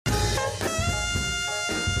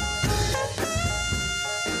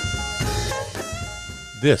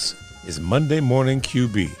This is Monday Morning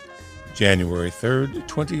QB, January 3rd,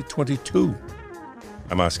 2022.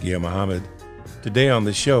 I'm Askia Muhammad. Today on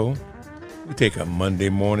the show, we take a Monday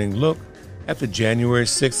morning look at the January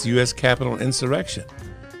 6th U.S. Capitol insurrection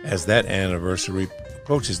as that anniversary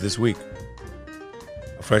approaches this week.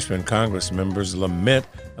 Freshman Congress members lament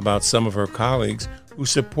about some of her colleagues who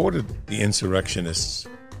supported the insurrectionists.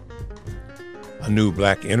 A new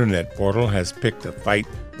black internet portal has picked a fight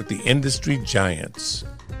with the industry giants.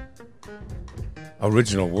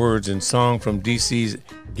 Original words and song from D.C.'s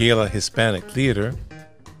Gala Hispanic Theater.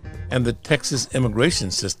 And the Texas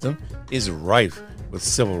immigration system is rife with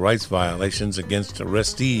civil rights violations against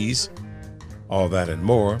arrestees. All that and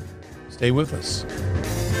more. Stay with us.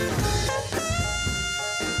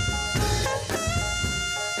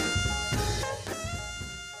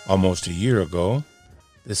 Almost a year ago,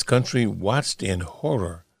 this country watched in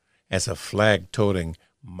horror as a flag-toting,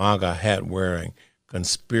 MAGA hat-wearing,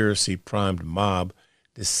 conspiracy-primed mob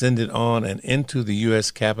descended on and into the U.S.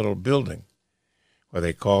 Capitol building, where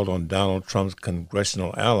they called on Donald Trump's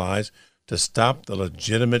congressional allies to stop the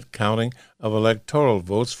legitimate counting of electoral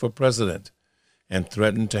votes for president and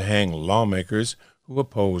threatened to hang lawmakers who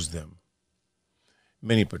opposed them.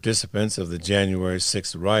 Many participants of the January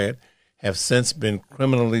 6th riot have since been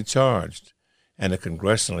criminally charged, and a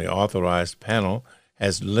congressionally authorized panel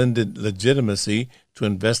has lended legitimacy to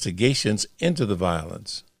investigations into the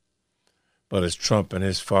violence. But as Trump and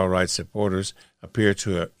his far-right supporters appear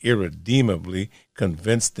to irredeemably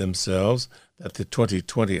convince themselves that the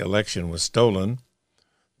 2020 election was stolen,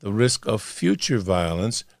 the risk of future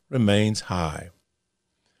violence remains high.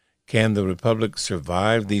 Can the Republic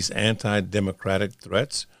survive these anti-democratic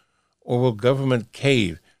threats, or will government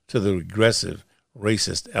cave to the regressive,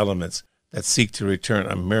 racist elements that seek to return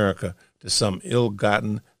America to some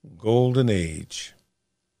ill-gotten golden age?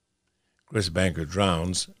 Chris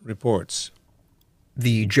Banker-Drowns reports.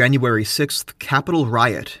 The January 6th Capitol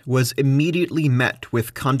riot was immediately met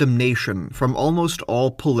with condemnation from almost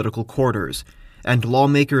all political quarters, and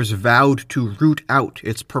lawmakers vowed to root out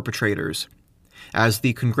its perpetrators. As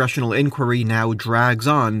the congressional inquiry now drags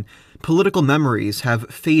on, political memories have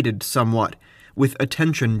faded somewhat, with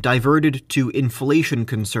attention diverted to inflation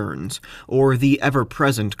concerns or the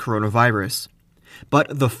ever-present coronavirus.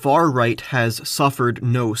 But the far right has suffered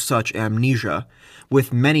no such amnesia,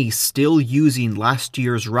 with many still using last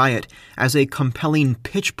year's riot as a compelling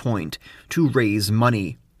pitch point to raise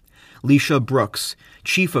money. Leisha Brooks,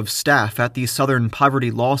 chief of staff at the Southern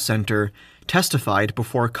Poverty Law Center, testified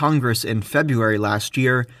before Congress in February last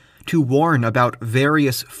year to warn about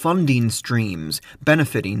various funding streams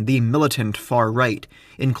benefiting the militant far right,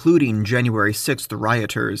 including January 6th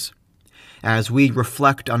rioters. As we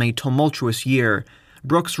reflect on a tumultuous year,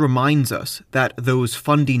 Brooks reminds us that those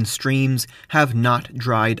funding streams have not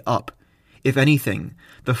dried up. If anything,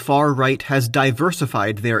 the far right has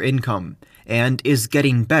diversified their income and is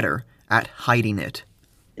getting better at hiding it.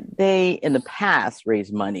 They, in the past,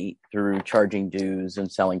 raised money through charging dues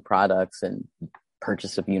and selling products and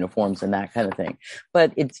purchase of uniforms and that kind of thing.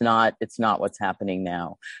 But it's not what's happening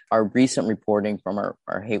now. Our recent reporting from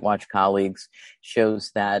our Hate Watch colleagues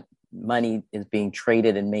shows that money is being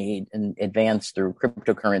traded and made and advanced through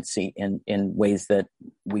cryptocurrency in ways that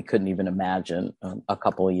we couldn't even imagine a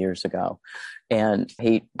couple of years ago. And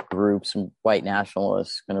hate groups and white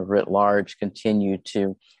nationalists kind of writ large continue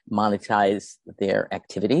to monetize their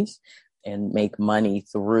activities and make money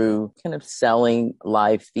through kind of selling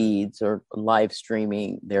live feeds or live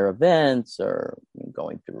streaming their events or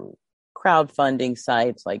going through crowdfunding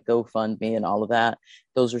sites like GoFundMe and all of that.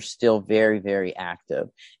 Those are still very, very active.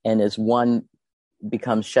 And as one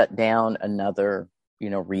becomes shut down, another,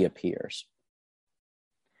 reappears.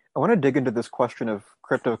 I want to dig into this question of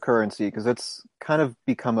cryptocurrency because it's kind of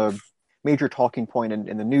become a major talking point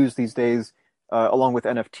in the news these days, along with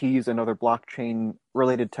NFTs and other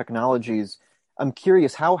blockchain-related technologies. I'm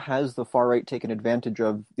curious, how has the far right taken advantage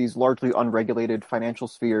of these largely unregulated financial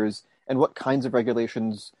spheres, and what kinds of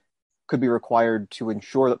regulations could be required to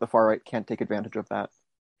ensure that the far right can't take advantage of that?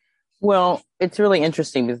 Well, it's really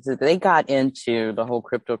interesting because they got into the whole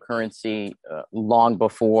cryptocurrency long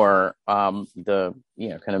before the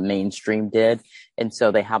kind of mainstream did, and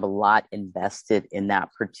so they have a lot invested in that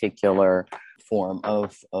particular form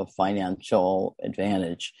of financial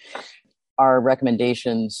advantage. Our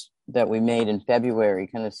recommendations that we made in February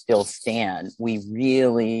kind of still stand. We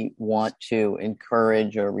really want to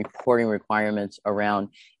encourage reporting requirements around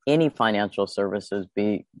any financial services,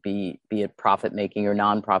 be it profit making or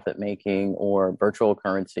non-profit making or virtual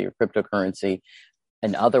currency or cryptocurrency,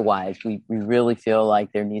 and otherwise, we really feel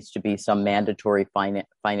like there needs to be some mandatory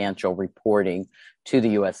financial reporting to the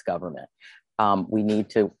U.S. government. We need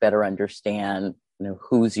to better understand,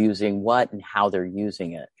 who's using what and how they're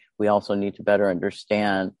using it. We also need to better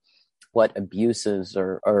understand what abuses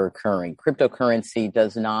are occurring. Cryptocurrency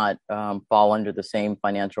does not fall under the same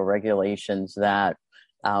financial regulations that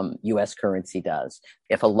U.S. currency does.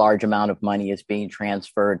 If a large amount of money is being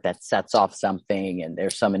transferred, that sets off something and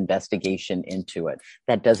there's some investigation into it.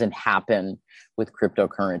 That doesn't happen with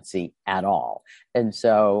cryptocurrency at all. And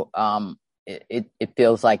so it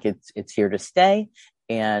feels like it's here to stay.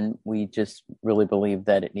 And we just really believe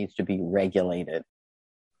that it needs to be regulated.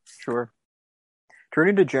 Sure.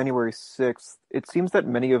 Turning to January 6th, it seems that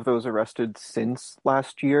many of those arrested since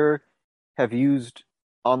last year have used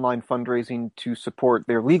online fundraising to support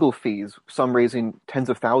their legal fees, some raising tens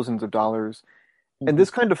of thousands of dollars. Mm-hmm. And this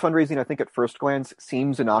kind of fundraising, I think at first glance,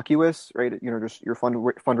 seems innocuous, right? Just your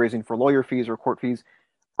fundraising for lawyer fees or court fees.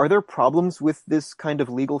 Are there problems with this kind of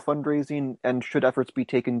legal fundraising, and should efforts be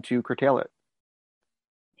taken to curtail it?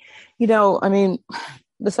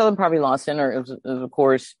 The Southern Poverty Law Center is of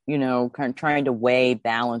course, kind of trying to weigh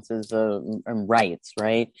balances and rights,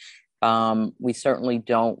 right? We certainly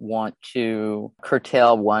don't want to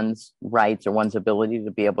curtail one's rights or one's ability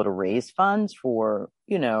to be able to raise funds for,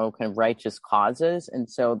 kind of righteous causes. And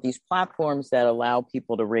so these platforms that allow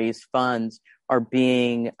people to raise funds are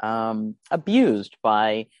being abused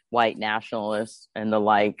by white nationalists and the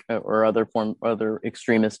like, or other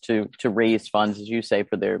extremists to raise funds, as you say,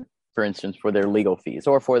 for instance, for their legal fees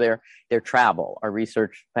or for their travel. Our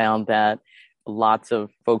research found that lots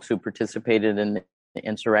of folks who participated in the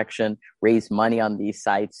insurrection raised money on these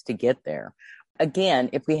sites to get there. Again,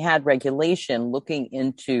 if we had regulation looking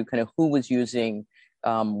into kind of who was using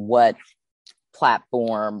what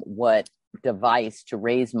platform, what device to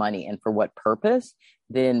raise money and for what purpose,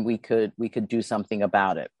 then we could do something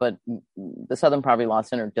about it. But the Southern Poverty Law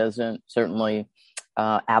Center doesn't certainly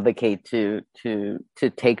advocate to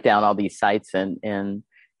take down all these sites and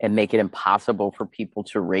make it impossible for people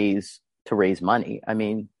to raise money. I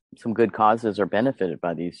mean, some good causes are benefited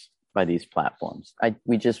by these platforms.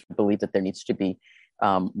 We just believe that there needs to be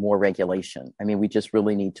more regulation. I mean, we just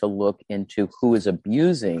really need to look into who is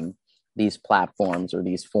abusing these platforms or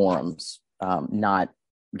these forums, not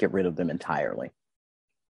get rid of them entirely.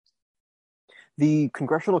 The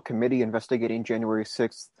Congressional Committee investigating January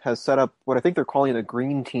 6th has set up what I think they're calling a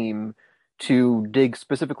green team to dig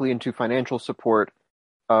specifically into financial support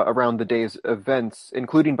around the day's events,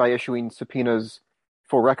 including by issuing subpoenas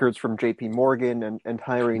for records from JP Morgan and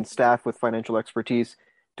hiring staff with financial expertise.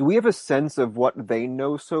 Do we have a sense of what they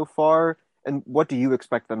know so far, and what do you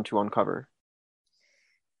expect them to uncover?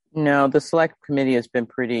 No, the select committee has been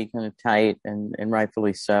pretty kind of tight and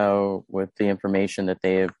rightfully so with the information that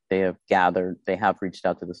they have gathered. They have reached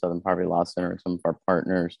out to the Southern Poverty Law Center, some of our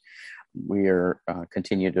partners. We are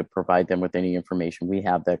continue to provide them with any information we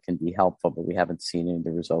have that can be helpful, but we haven't seen any of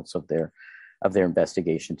the results of their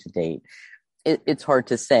investigation to date. It's hard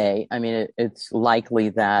to say. I mean, it's likely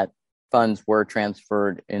that funds were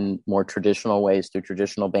transferred in more traditional ways through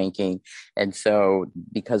traditional banking. And so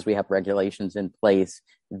because we have regulations in place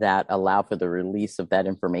that allow for the release of that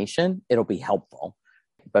information, it'll be helpful.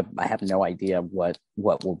 But I have no idea what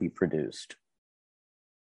will be produced.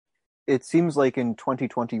 It seems like in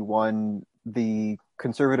 2021, the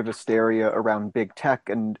conservative hysteria around big tech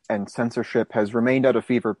and censorship has remained at a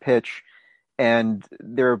fever pitch. And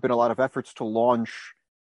there have been a lot of efforts to launch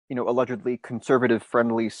allegedly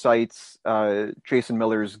conservative-friendly sites, Jason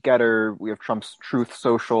Miller's Getter, we have Trump's Truth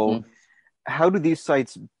Social. Mm. How do these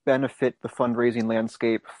sites benefit the fundraising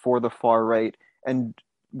landscape for the far right, and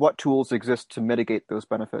what tools exist to mitigate those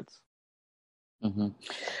benefits?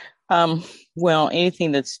 Mm-hmm. Well,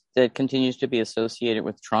 anything that continues to be associated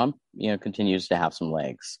with Trump, continues to have some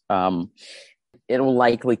legs. It will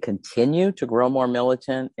likely continue to grow more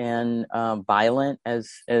militant and violent as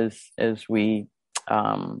we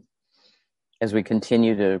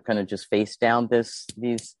continue to kind of just face down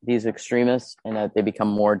these extremists and that they become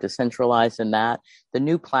more decentralized in that. The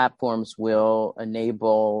new platforms will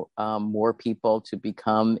enable more people to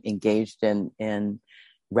become engaged and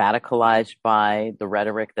radicalized by the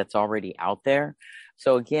rhetoric that's already out there.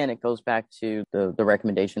 So again, it goes back to the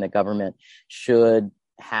recommendation that government should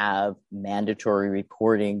have mandatory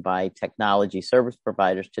reporting by technology service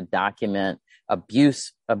providers to document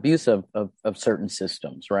abuse of certain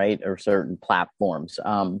systems, right, or certain platforms.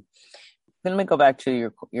 Let me go back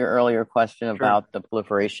to your earlier question about the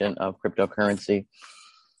proliferation of cryptocurrency.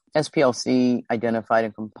 SPLC identified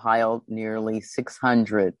and compiled nearly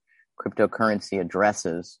 600 cryptocurrency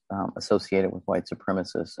addresses associated with white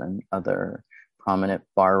supremacists and other prominent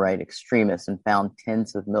far-right extremists, and found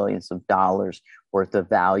tens of millions of dollars worth of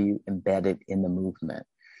value embedded in the movement.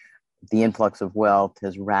 The influx of wealth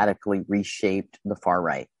has radically reshaped the far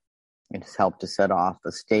right. It has helped to set off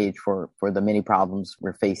the stage for the many problems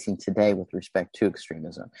we're facing today with respect to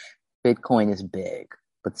extremism. Bitcoin is big,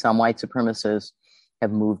 but some white supremacists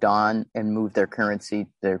have moved on and moved their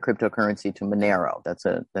cryptocurrency to Monero.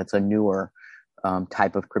 That's a newer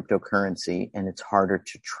type of cryptocurrency, and it's harder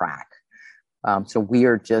to track. So we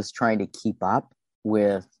are just trying to keep up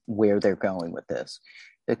with where they're going with this.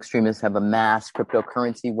 The extremists have amassed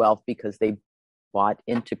cryptocurrency wealth because they bought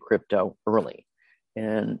into crypto early.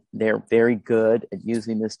 And they're very good at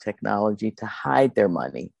using this technology to hide their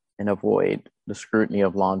money and avoid the scrutiny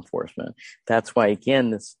of law enforcement. That's why,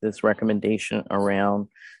 again, this recommendation around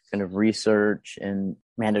kind of research and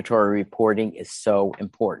mandatory reporting is so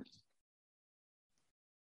important.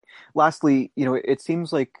 Lastly, it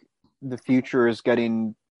seems like the future is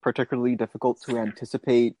getting particularly difficult to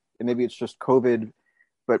anticipate, and maybe it's just COVID,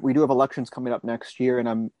 but we do have elections coming up next year,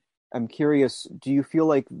 and I'm curious, do you feel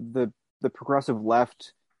like the progressive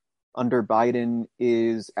left under Biden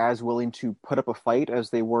is as willing to put up a fight as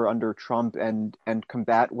they were under Trump and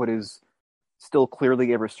combat what is still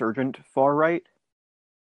clearly a resurgent far right?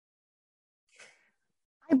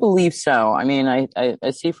 I believe so. I mean, I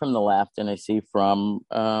see from the left, and I see from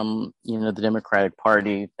the Democratic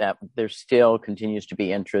Party that there still continues to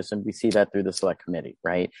be interest, and we see that through the Select Committee,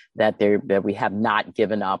 right? That we have not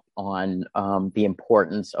given up on the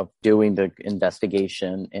importance of doing the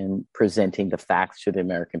investigation and presenting the facts to the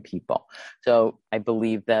American people. So I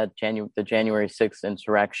believe that the January 6th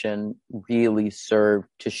insurrection really served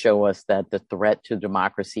to show us that the threat to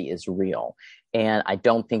democracy is real. And I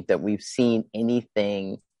don't think that we've seen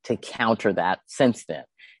anything to counter that since then.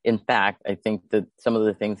 In fact, I think that some of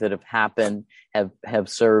the things that have happened have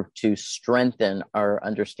served to strengthen our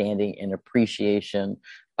understanding and appreciation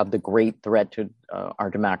of the great threat to our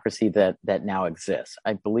democracy that now exists.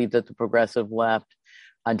 I believe that the progressive left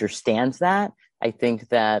understands that. I think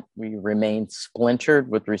that we remain splintered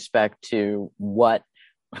with respect to what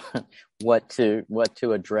to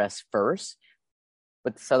address first.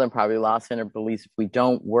 But the Southern Poverty Law Center believes if we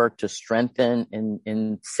don't work to strengthen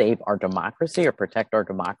and save our democracy or protect our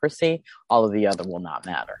democracy, all of the other will not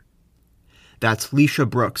matter. That's Leisha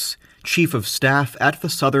Brooks, Chief of Staff at the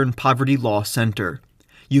Southern Poverty Law Center.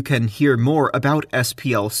 You can hear more about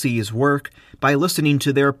SPLC's work by listening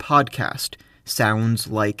to their podcast, Sounds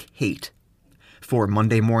Like Hate. For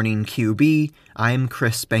Monday Morning QB, I'm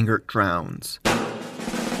Chris Bangert-Drowns.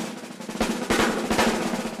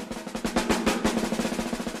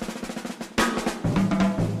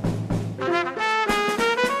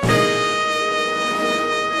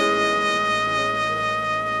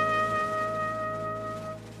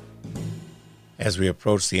 As we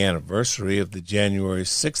approach the anniversary of the January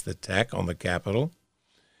 6th attack on the Capitol,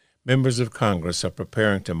 members of Congress are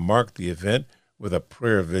preparing to mark the event with a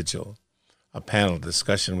prayer vigil, a panel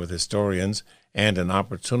discussion with historians, and an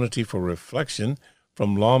opportunity for reflection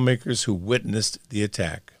from lawmakers who witnessed the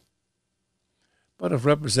attack. But if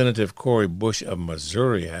Representative Cori Bush of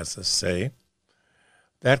Missouri has a say,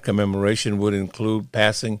 that commemoration would include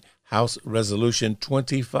passing House Resolution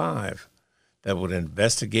 25 that would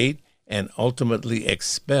investigate and ultimately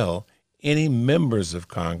expel any members of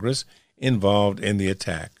Congress involved in the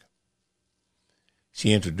attack.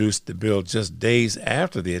 She introduced the bill just days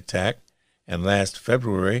after the attack, and last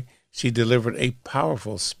February she delivered a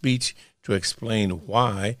powerful speech to explain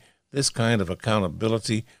why this kind of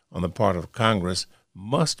accountability on the part of Congress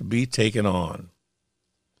must be taken on.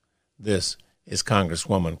 This is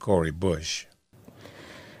Congresswoman Cori Bush.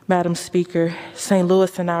 Madam Speaker, St.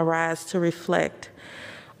 Louis and I rise to reflect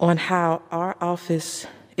on how our office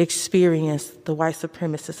experienced the white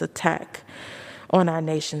supremacist attack on our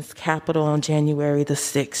nation's capital on January the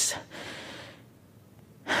 6th.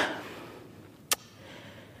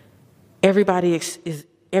 Everybody's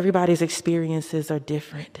experiences are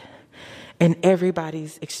different, and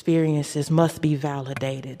everybody's experiences must be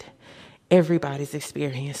validated. Everybody's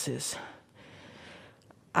experiences.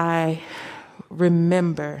 I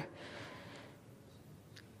remember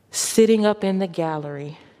sitting up in the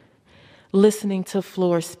gallery, listening to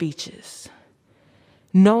floor speeches,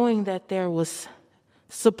 knowing that there was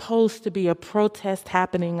supposed to be a protest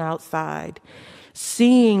happening outside,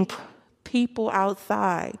 seeing people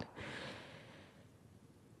outside,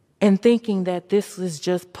 and thinking that this was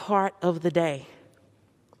just part of the day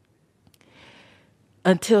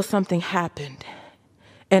until something happened.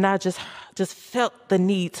 And I just felt the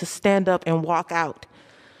need to stand up and walk out.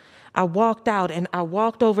 I walked out and I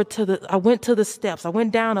walked over I went to the steps. I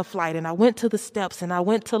went down a flight and I went to the steps and I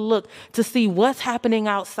went to look to see what's happening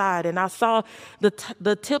outside. And I saw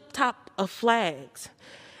the tip top of flags.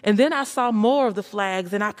 And then I saw more of the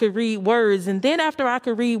flags and I could read words. And then after I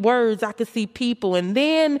could read words, I could see people. And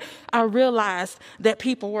then I realized that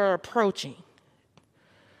people were approaching.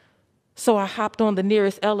 So I hopped on the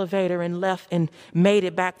nearest elevator and left and made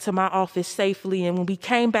it back to my office safely. And when we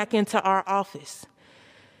came back into our office,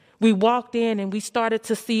 we walked in and we started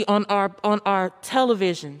to see on our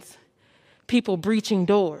televisions people breaching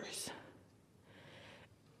doors.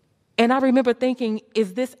 And I remember thinking,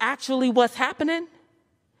 is this actually what's happening?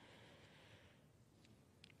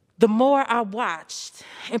 The more I watched,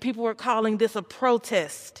 and people were calling this a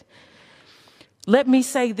protest, let me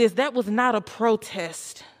say this, that was not a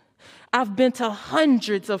protest. I've been to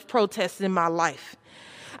hundreds of protests in my life.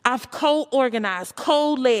 I've co-organized,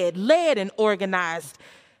 led and organized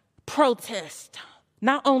protests,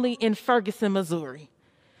 not only in Ferguson, Missouri,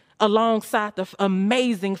 alongside the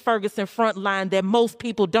amazing Ferguson front line that most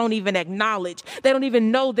people don't even acknowledge. They don't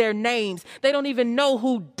even know their names. They don't even know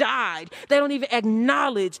who died. They don't even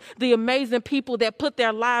acknowledge the amazing people that put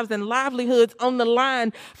their lives and livelihoods on the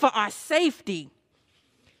line for our safety,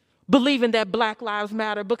 believing that Black Lives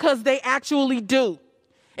Matter, because they actually do.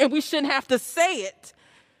 And we shouldn't have to say it.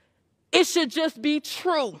 It should just be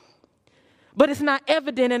true. But it's not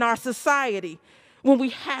evident in our society when we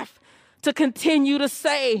have to continue to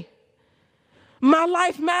say, my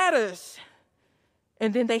life matters.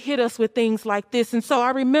 And then they hit us with things like this. And so I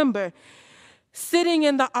remember sitting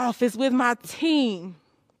in the office with my team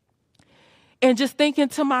and just thinking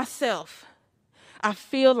to myself, I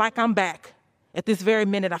feel like I'm back. At this very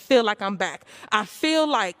minute, I feel like I'm back. I feel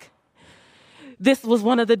like this was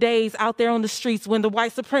one of the days out there on the streets when the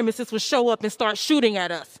white supremacists would show up and start shooting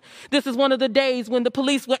at us. This is one of the days when the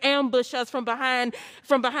police would ambush us from behind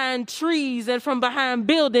trees and from behind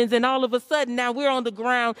buildings, and all of a sudden now we're on the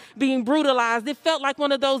ground being brutalized. It felt like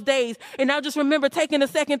one of those days. And I just remember taking a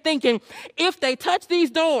second thinking, if they touch these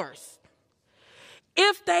doors,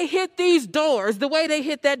 if they hit these doors the way they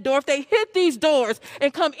hit that door, if they hit these doors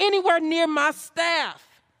and come anywhere near my staff,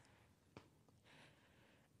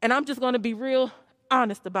 and I'm just going to be real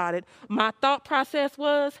honest about it. My thought process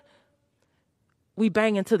was, we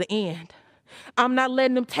banging to the end. I'm not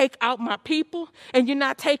letting them take out my people, and you're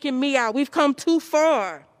not taking me out. We've come too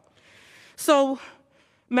far. So,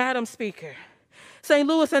 Madam Speaker, St.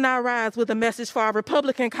 Louis and I rise with a message for our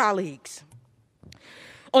Republican colleagues.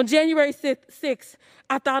 On January 6th,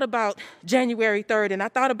 I thought about January 3rd, and I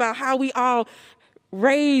thought about how we all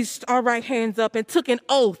raised our right hands up and took an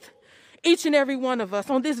oath. Each and every one of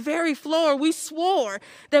us on this very floor, we swore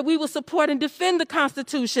that we would support and defend the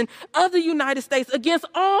Constitution of the United States against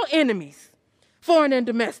all enemies, foreign and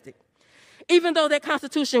domestic. Even though that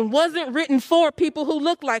Constitution wasn't written for people who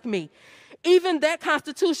look like me, even that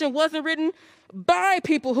Constitution wasn't written by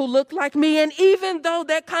people who look like me, and even though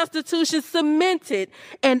that Constitution cemented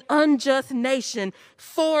an unjust nation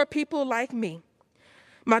for people like me,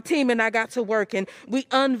 my team and I got to work, and we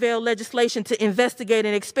unveiled legislation to investigate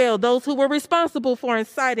and expel those who were responsible for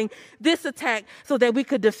inciting this attack so that we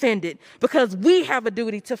could defend it, because we have a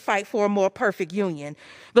duty to fight for a more perfect union,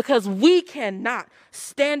 because we cannot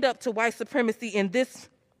stand up to white supremacy in this,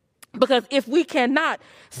 because if we cannot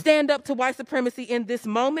stand up to white supremacy in this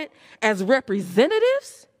moment as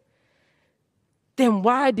representatives, then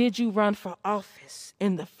why did you run for office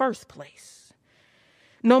in the first place?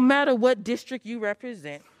 No matter what district you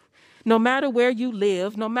represent, no matter where you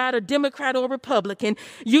live, no matter Democrat or Republican,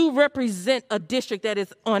 you represent a district that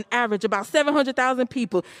is on average about 700,000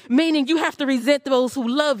 people, meaning you have to resent those who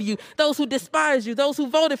love you, those who despise you, those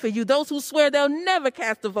who voted for you, those who swear they'll never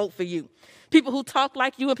cast a vote for you, people who talk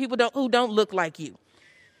like you and people who don't look like you.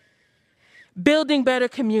 Building better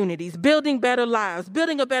communities, building better lives,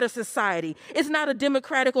 building a better society. It's not a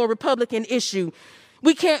Democratic or Republican issue.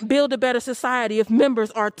 We can't build a better society if members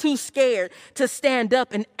are too scared to stand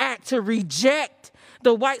up and act to reject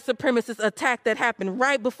the white supremacist attack that happened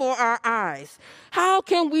right before our eyes. How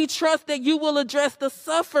can we trust that you will address the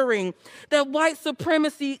suffering that white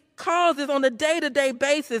supremacy causes on a day-to-day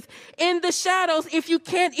basis in the shadows if you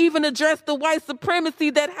can't even address the white supremacy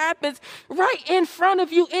that happens right in front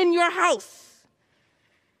of you in your house?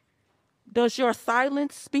 Does your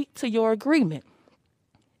silence speak to your agreement?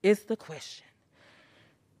 Is the question.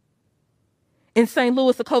 In St.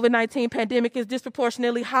 Louis, the COVID-19 pandemic is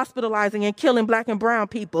disproportionately hospitalizing and killing Black and brown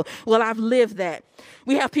people. Well, I've lived that.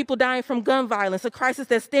 We have people dying from gun violence, a crisis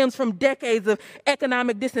that stems from decades of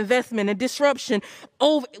economic disinvestment and disruption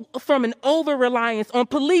from an over-reliance on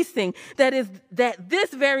policing that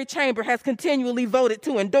this very chamber has continually voted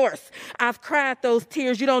to endorse. I've cried those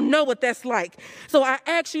tears. You don't know what that's like. So I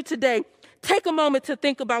ask you today, take a moment to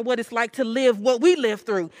think about what it's like to live what we live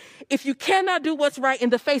through. If you cannot do what's right in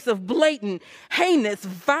the face of blatant, heinous,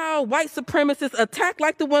 vile, white supremacist attack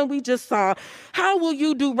like the one we just saw, how will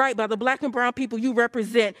you do right by the Black and brown people you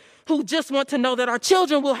represent who just want to know that our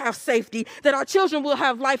children will have safety, that our children will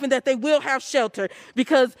have life, and that they will have shelter?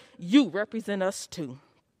 Because you represent us too.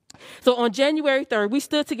 So on January 3rd, we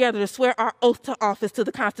stood together to swear our oath to office to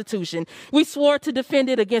the Constitution. We swore to defend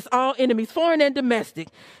it against all enemies, foreign and domestic.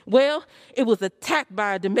 Well, it was attacked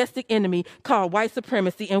by a domestic enemy called white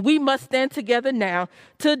supremacy, and we must stand together now,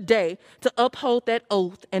 today, to uphold that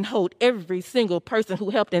oath and hold every single person who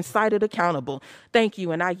helped incite it accountable. Thank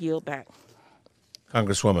you, and I yield back.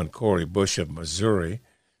 Congresswoman Cori Bush of Missouri,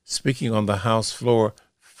 speaking on the House floor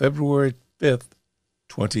February 5th,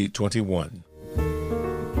 2021.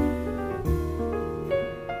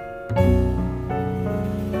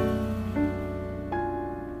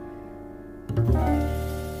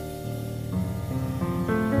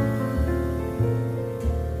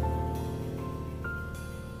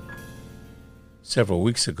 Several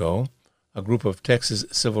weeks ago, a group of Texas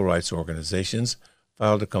civil rights organizations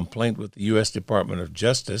filed a complaint with the U.S. Department of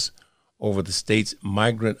Justice over the state's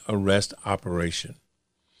migrant arrest operation.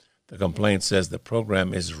 The complaint says the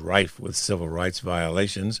program is rife with civil rights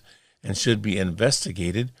violations and should be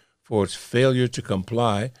investigated for its failure to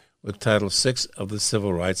comply with Title VI of the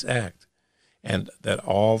Civil Rights Act, and that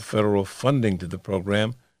all federal funding to the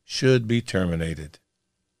program should be terminated.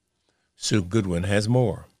 Sue Goodwin has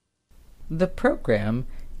more. The program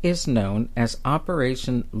is known as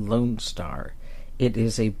Operation Lone Star. It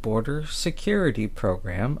is a border security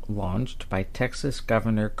program launched by Texas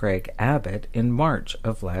Governor Greg Abbott in March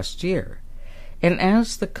of last year. And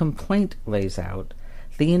as the complaint lays out,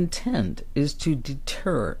 the intent is to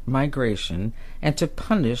deter migration and to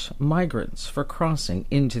punish migrants for crossing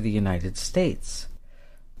into the United States.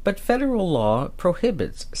 But federal law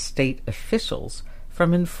prohibits state officials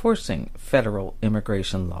from enforcing federal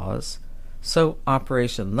immigration laws, so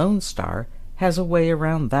Operation Lone Star has a way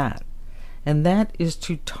around that, and that is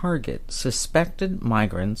to target suspected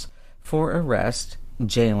migrants for arrest,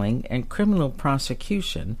 jailing, and criminal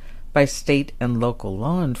prosecution by state and local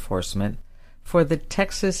law enforcement for the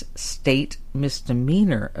Texas state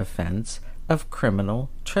misdemeanor offense of criminal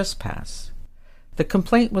trespass. The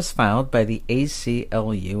complaint was filed by the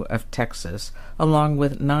ACLU of Texas along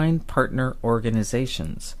with 9 partner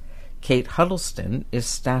organizations. Kate Huddleston is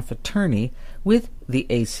staff attorney with the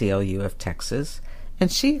ACLU of Texas,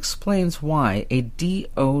 and she explains why a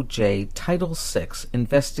DOJ Title VI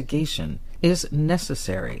investigation is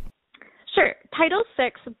necessary. Sure. Title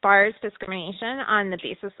VI bars discrimination on the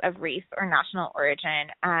basis of race or national origin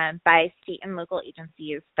by state and local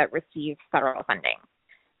agencies that receive federal funding.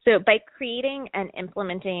 So by creating and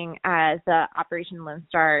implementing the Operation Lone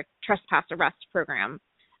Star trespass arrest program,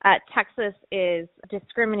 Texas is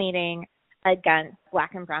discriminating against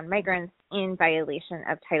Black and brown migrants in violation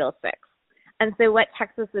of Title VI. And so what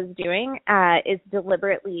Texas is doing is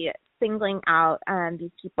deliberately singling out these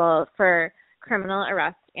people for criminal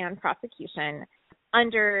arrest and prosecution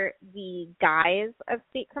under the guise of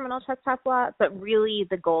state criminal trespass law, but really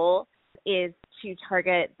the goal is to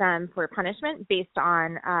target them for punishment based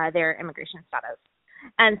on their immigration status.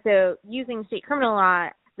 And so using state criminal law,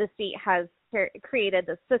 the state has created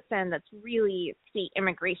this system that's really state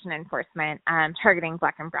immigration enforcement targeting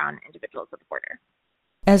Black and brown individuals at the border.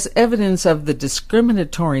 As evidence of the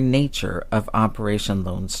discriminatory nature of Operation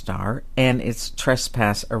Lone Star and its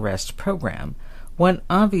trespass arrest program, one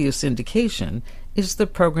obvious indication is the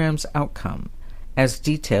program's outcome. As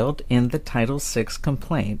detailed in the Title VI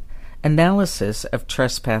complaint, analysis of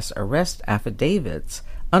trespass arrest affidavits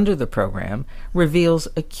under the program reveals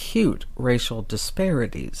acute racial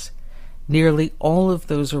disparities. Nearly all of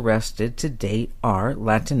those arrested to date are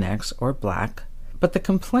Latinx or Black, but the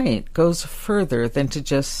complaint goes further than to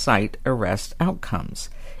just cite arrest outcomes.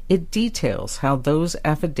 It details how those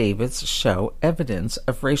affidavits show evidence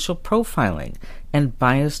of racial profiling and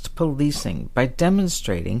biased policing by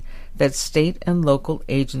demonstrating that state and local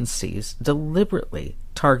agencies deliberately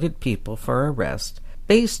target people for arrest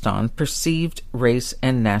based on perceived race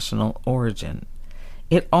and national origin.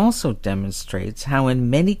 It also demonstrates how in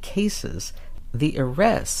many cases the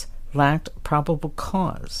arrests lacked probable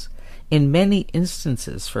cause. In many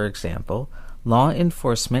instances, for example, law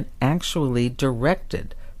enforcement actually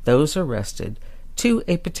directed those arrested to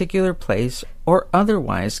a particular place or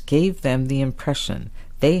otherwise gave them the impression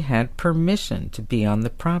they had permission to be on the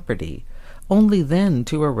property, only then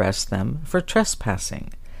to arrest them for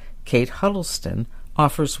trespassing. Kate Huddleston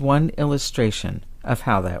offers one illustration of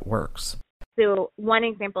how that works. So one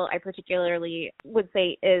example I particularly would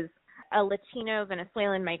say is a Latino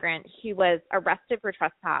Venezuelan migrant who was arrested for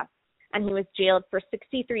trespass, and he was jailed for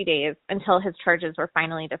 63 days until his charges were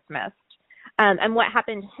finally dismissed. And what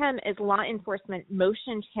happened to him is law enforcement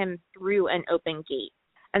motioned him through an open gate.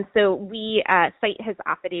 And so we cite his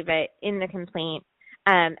affidavit in the complaint,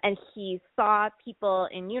 and he saw people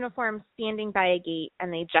in uniform standing by a gate,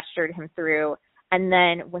 and they gestured him through. And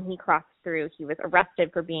then when he crossed through, he was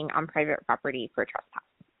arrested for being on private property for trespass.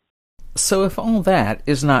 So if all that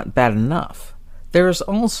is not bad enough, there is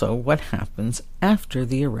also what happens after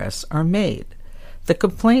the arrests are made. The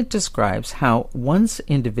complaint describes how once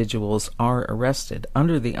individuals are arrested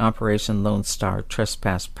under the Operation Lone Star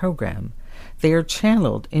Trespass Program, they are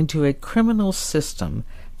channeled into a criminal system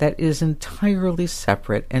that is entirely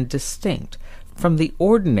separate and distinct from the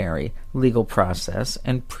ordinary legal process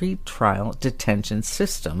and pretrial detention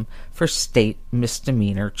system for state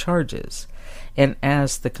misdemeanor charges. And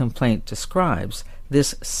as the complaint describes,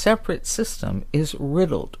 this separate system is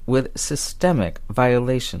riddled with systemic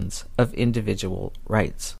violations of individual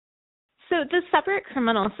rights. So the separate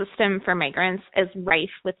criminal system for migrants is rife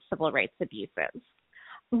with civil rights abuses.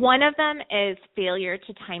 One of them is failure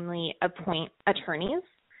to timely appoint attorneys.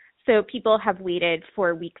 So people have waited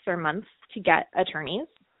for weeks or months to get attorneys.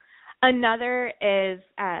 Another is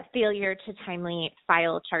failure to timely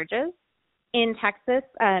file charges. In Texas,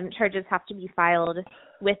 charges have to be filed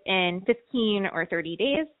within 15 or 30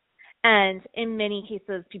 days. And in many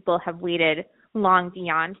cases, people have waited long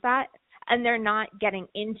beyond that, and they're not getting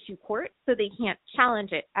into court, so they can't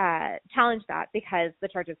challenge that because the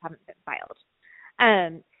charges haven't been filed.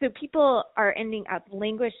 So people are ending up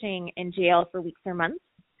languishing in jail for weeks or months.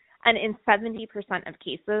 And in 70% of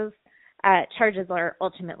cases, charges are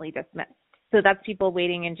ultimately dismissed. So that's people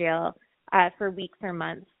waiting in jail for weeks or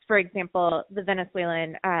months. For example, the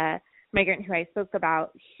Venezuelan migrant who I spoke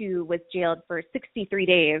about, who was jailed for 63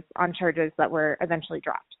 days on charges that were eventually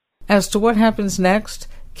dropped. As to what happens next,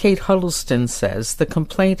 Kate Huddleston says the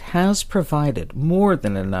complaint has provided more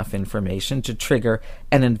than enough information to trigger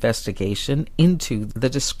an investigation into the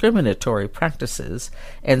discriminatory practices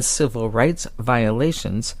and civil rights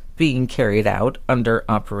violations being carried out under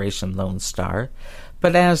Operation Lone Star.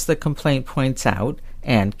 But as the complaint points out,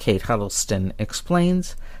 and Kate Huddleston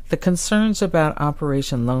explains, the concerns about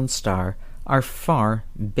Operation Lone Star are far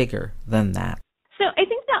bigger than that. So I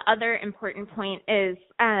think the other important point is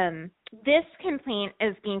this complaint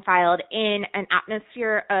is being filed in an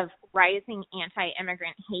atmosphere of rising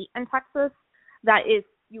anti-immigrant hate in Texas that is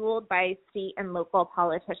fueled by state and local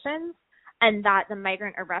politicians, and that the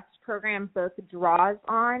migrant arrest program both draws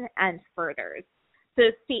on and furthers.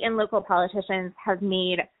 So state and local politicians have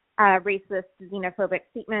made racist, xenophobic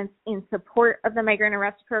statements in support of the migrant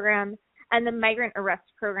arrest program, and the migrant arrest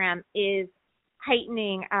program is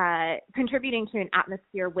heightening, contributing to an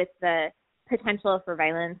atmosphere with the potential for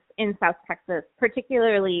violence in South Texas,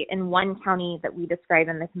 particularly in one county that we describe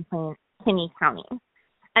in the complaint, Kinney County.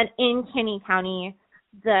 And in Kinney County,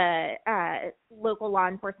 the local law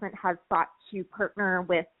enforcement has sought to partner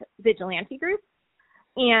with vigilante groups,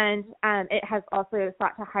 and it has also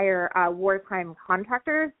sought to hire wartime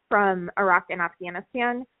contractors from Iraq and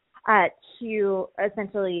Afghanistan to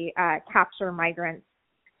essentially capture migrants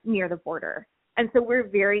near the border. And so we're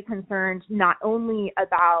very concerned not only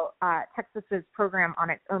about Texas's program on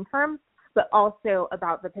its own terms, but also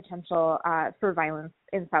about the potential for violence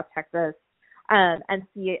in South Texas, and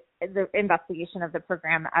see the investigation of the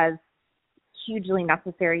program as hugely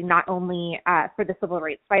necessary, not only for the civil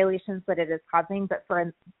rights violations that it is causing, but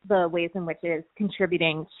for the ways in which it is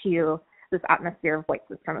contributing to this atmosphere of white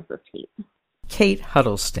supremacist hate. Kate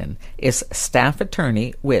Huddleston is staff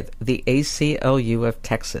attorney with the ACLU of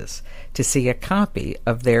Texas. To see a copy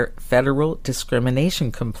of their federal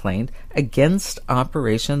discrimination complaint against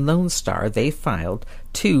Operation Lone Star they filed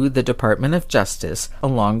to the Department of Justice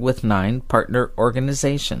along with 9 partner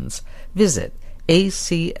organizations, visit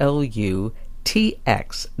aclutx.org.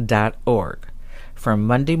 From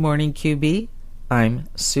Monday Morning QB, I'm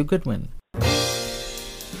Sue Goodwin.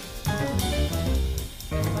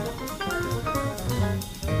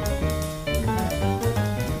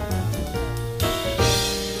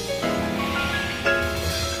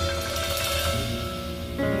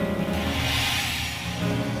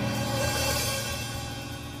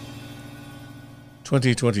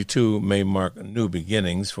 2022 may mark new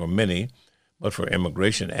beginnings for many, but for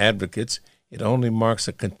immigration advocates, it only marks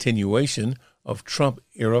a continuation of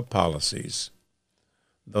Trump-era policies.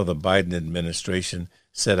 Though the Biden administration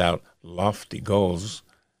set out lofty goals,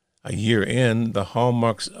 a year in, the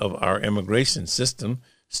hallmarks of our immigration system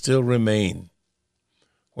still remain,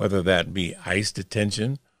 whether that be ICE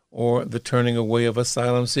detention or the turning away of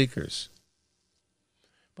asylum seekers.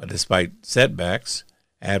 But despite setbacks,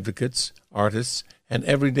 advocates, artists, and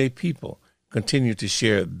everyday people continue to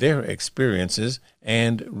share their experiences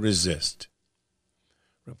and resist.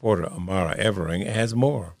 Reporter Amara Evering has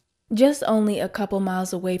more. Just only a couple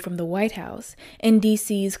miles away from the White House, in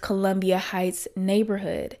D.C.'s Columbia Heights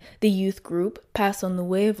neighborhood, the youth group Paso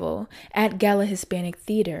Nuevo at Gala Hispanic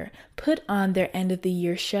Theater put on their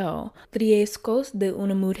end-of-the-year show, Riesgos de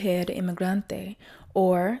una Mujer Inmigrante,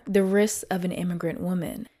 or The Risks of an Immigrant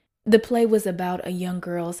Woman. The play was about a young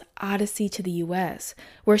girl's odyssey to the U.S.,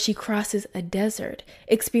 where she crosses a desert,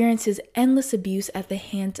 experiences endless abuse at the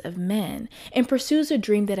hands of men, and pursues a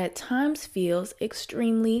dream that at times feels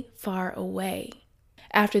extremely far away.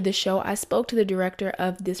 After the show, I spoke to the director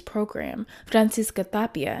of this program, Francisca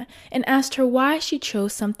Tapia, and asked her why she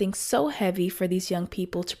chose something so heavy for these young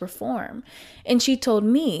people to perform. And she told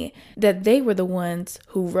me that they were the ones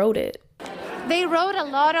who wrote it. They wrote a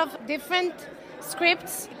lot of different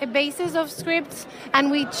scripts, a basis of scripts, and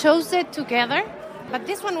we chose it together. But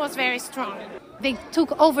this one was very strong. They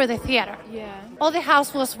took over the theater. Yeah. All the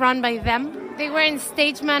house was run by them. They were in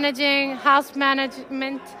stage managing, house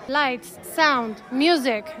management, lights, sound,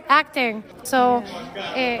 music, acting. So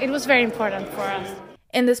it was very important for us.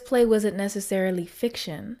 And this play wasn't necessarily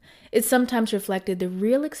fiction. It sometimes reflected the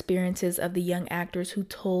real experiences of the young actors who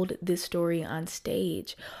told this story on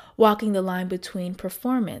stage, walking the line between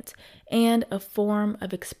performance and a form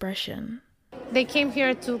of expression. They came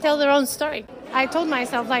here to tell their own story. I told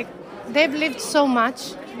myself, they've lived so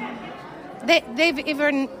much. They've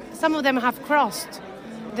even, some of them have crossed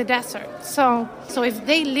the desert. So if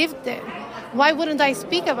they lived it, why wouldn't I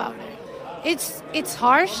speak about it? It's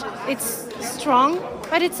harsh, it's strong,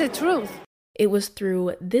 but it's the truth. It was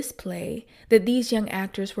through this play that these young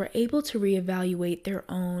actors were able to reevaluate their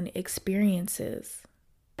own experiences.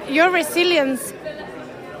 Your resilience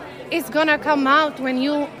is gonna come out when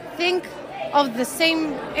you think of the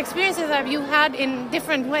same experiences that you had in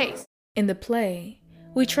different ways. In the play,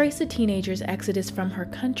 we trace a teenager's exodus from her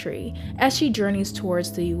country as she journeys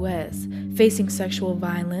towards the U.S., facing sexual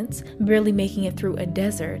violence, barely making it through a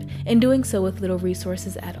desert, and doing so with little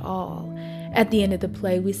resources at all. At the end of the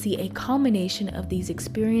play, we see a culmination of these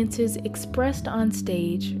experiences expressed on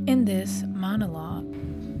stage in this monologue.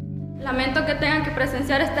 Lamento que tengan que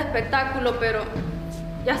presenciar este espectáculo, pero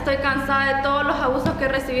ya estoy cansada de todos los abusos que he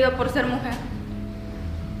recibido por ser mujer.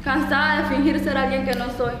 Cansada de fingir ser alguien que no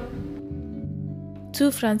soy.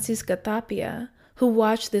 To Francisca Tapia, who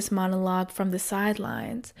watched this monologue from the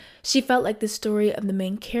sidelines, she felt like the story of the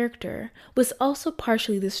main character was also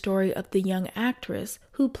partially the story of the young actress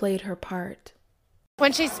who played her part.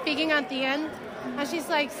 When she's speaking at the end, and she's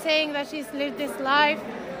saying that she's lived this life,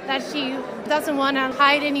 that she doesn't want to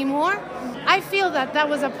hide anymore, I feel that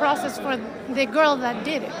was a process for the girl that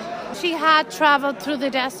did it. She had traveled through the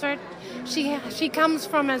desert. She comes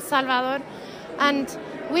from El Salvador, and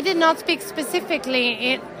we did not speak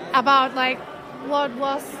specifically about what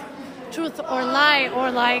was truth or lie or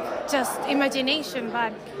just imagination,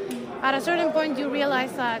 but at a certain point you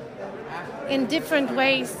realize that in different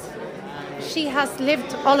ways she has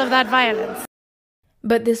lived all of that violence.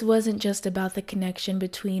 But this wasn't just about the connection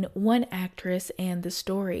between one actress and the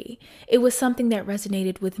story. It was something that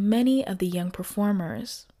resonated with many of the young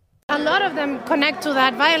performers. A lot of them connect to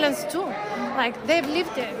that violence too. They've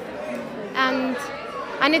lived it.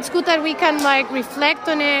 And it's good that we can reflect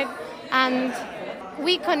on it, and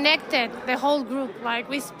we connected the whole group.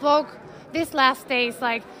 We spoke these last days,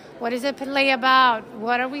 what is the play about?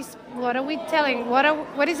 What are we telling?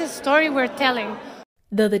 What is the story we're telling?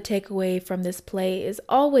 Though the takeaway from this play is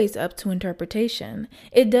always up to interpretation,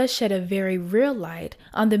 it does shed a very real light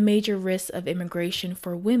on the major risks of immigration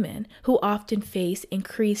for women who often face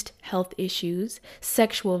increased health issues,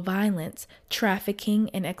 sexual violence, trafficking,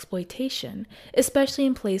 and exploitation, especially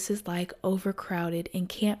in places like overcrowded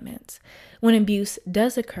encampments. When abuse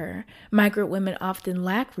does occur, migrant women often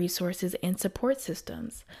lack resources and support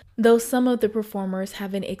systems. Though some of the performers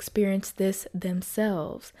haven't experienced this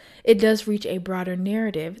themselves, it does reach a broader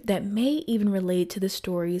narrative that may even relate to the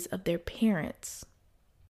stories of their parents.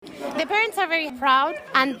 The parents are very proud,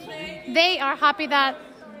 and they are happy that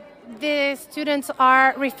the students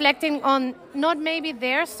are reflecting on not maybe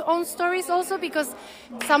their own stories also, because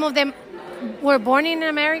some of them were born in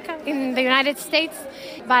America, in the United States,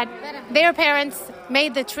 but their parents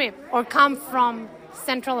made the trip or come from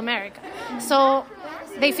Central America. So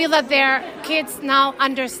they feel that their kids now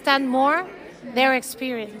understand more their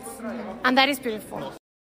experience, and that is beautiful.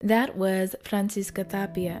 That was Francisca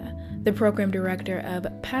Tapia, the program director of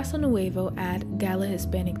Paso Nuevo at Gala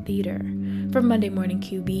Hispanic Theater. For Monday Morning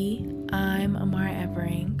QB, I'm Amara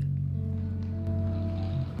Evering.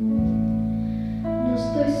 No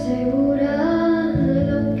estoy segura de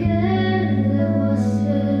lo que debo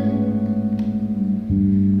hacer.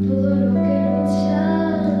 Todo lo que he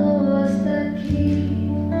luchado hasta aquí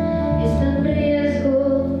está en riesgo.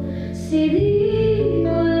 Si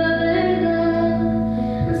digo la verdad,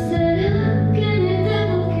 ¿será que me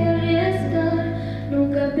tengo que arriesgar?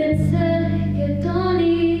 Nunca pensé que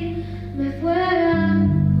Tony me fuera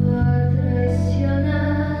a traicionar.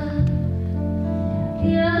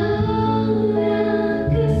 Y ahora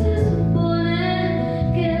que se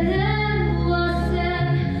supone que debo hacer,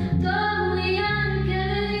 Tony, aunque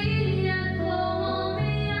diría como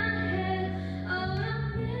mi ángel, ahora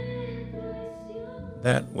me traiciona.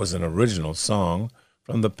 That was an original song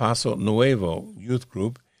from the Paso Nuevo youth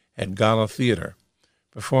group at Gala Theater,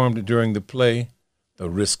 performed during the play The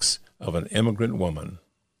Risks of an Immigrant Woman.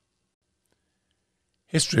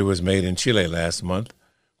 History was made in Chile last month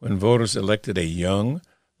when voters elected a young,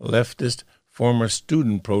 leftist, former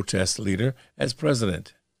student protest leader as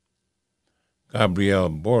president. Gabriel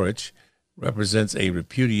Boric represents a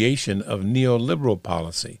repudiation of neoliberal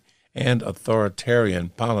policy and authoritarian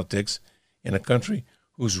politics in a country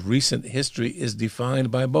whose recent history is defined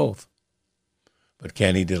by both. But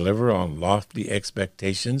can he deliver on lofty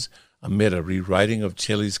expectations amid a rewriting of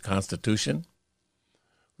Chile's constitution?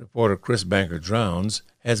 Reporter Chris Banker-Drowns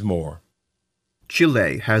has more.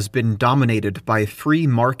 Chile has been dominated by free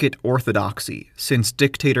market orthodoxy since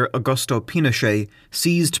dictator Augusto Pinochet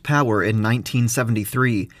seized power in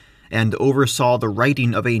 1973 and oversaw the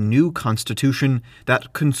writing of a new constitution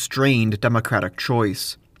that constrained democratic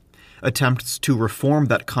choice. Attempts to reform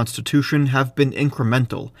that constitution have been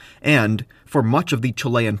incremental and, for much of the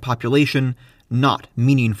Chilean population, not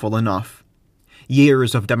meaningful enough.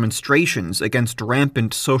 Years of demonstrations against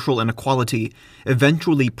rampant social inequality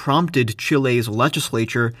eventually prompted Chile's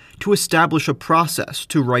legislature to establish a process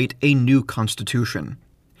to write a new constitution.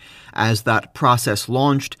 As that process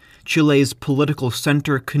launched, Chile's political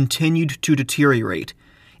center continued to deteriorate,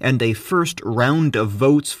 and a first round of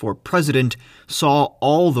votes for president saw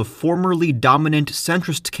all the formerly dominant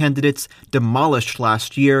centrist candidates demolished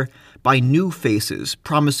last year by new faces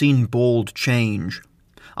promising bold change.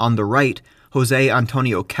 On the right, José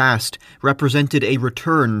Antonio Cast represented a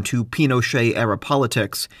return to Pinochet-era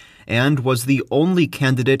politics and was the only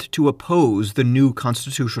candidate to oppose the new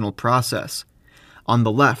constitutional process. On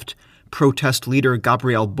the left, protest leader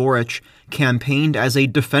Gabriel Boric campaigned as a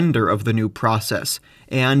defender of the new process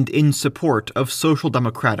and in support of social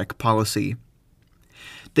democratic policy.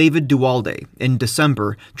 David Dualde, in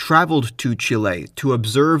December, traveled to Chile to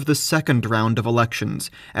observe the second round of elections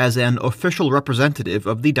as an official representative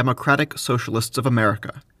of the Democratic Socialists of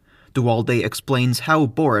America. Dualde explains how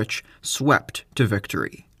Boric swept to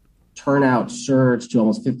victory. Turnout surged to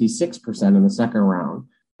almost 56% in the second round.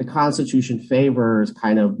 The Constitution favors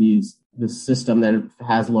kind of this system that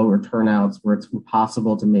has lower turnouts where it's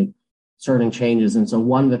impossible to make certain changes. And so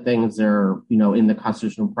one of the things they're, in the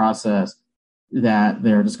constitutional process that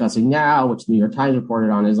they're discussing now, which the New York Times reported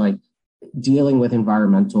on, is like dealing with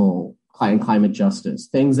environmental and climate justice,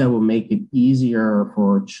 things that will make it easier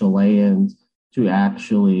for Chileans to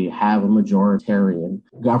actually have a majoritarian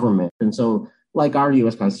government. And so, like our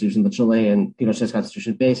U.S. Constitution, the Chilean Pinochet's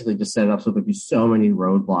Constitution basically just set it up so there'd be so many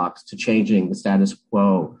roadblocks to changing the status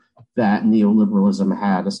quo that neoliberalism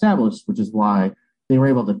had established, which is why they were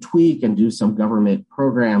able to tweak and do some government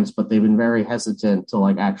programs, but they've been very hesitant to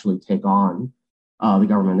actually take on the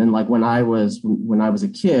government. And when I was a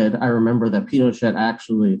kid, I remember that Pinochet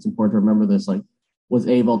actually, it's important to remember this, was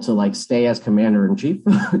able to stay as commander in chief.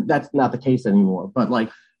 That's not the case anymore. But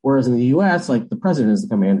whereas in the U.S., the president is the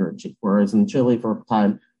commander in chief. Whereas in Chile, for a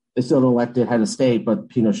time, they still elected head of state, but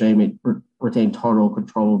Pinochet retained total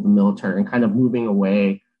control of the military, and kind of moving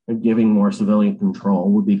away and giving more civilian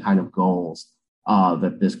control would be kind of goals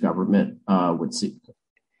that this government would seek.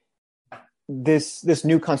 This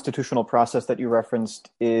new constitutional process that you referenced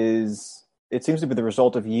it seems to be the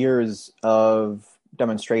result of years of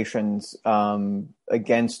demonstrations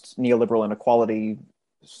against neoliberal inequality,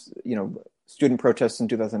 student protests in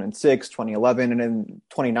 2006, 2011, and in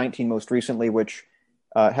 2019 most recently, which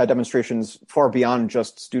had demonstrations far beyond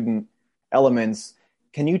just student elements.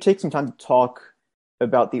 Can you take some time to talk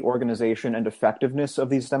about the organization and effectiveness of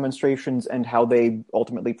these demonstrations and how they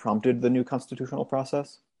ultimately prompted the new constitutional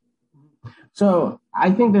process? So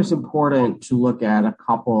I think it's important to look at a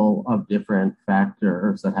couple of different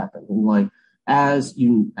factors that happen. Like, as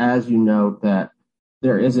you note that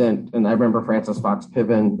there isn't, and I remember Frances Fox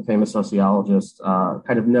Piven, the famous sociologist,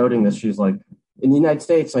 kind of noting this. She's like, in the United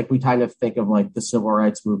States, like we kind of think of like the civil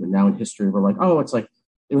rights movement now in history. We're like, oh, it's like,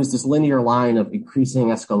 it was this linear line of increasing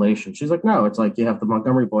escalation. She's like, no, it's like you have the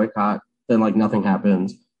Montgomery boycott, then like nothing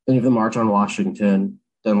happens. Then you have the March on Washington,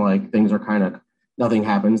 then like things are kind of, nothing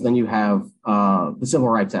happens. Then you have the Civil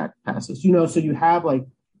Rights Act passes, so you have like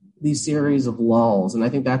these series of lulls. And I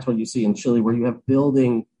think that's what you see in Chile, where you have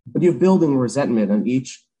building resentment, and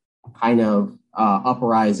each kind of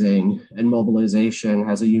uprising and mobilization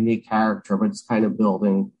has a unique character, but it's kind of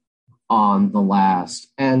building on the last.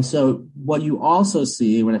 And so what you also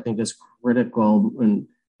see, what I think is critical,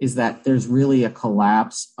 is that there's really a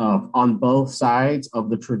collapse on both sides of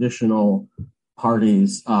the traditional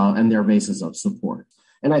parties and their bases of support.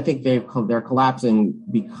 And I think they're collapsing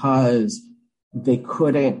because they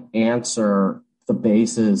couldn't answer the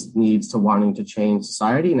base's needs to wanting to change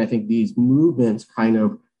society. And I think these movements kind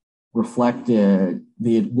of reflected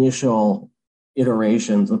the initial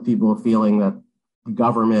iterations of people feeling that the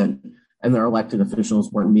government and their elected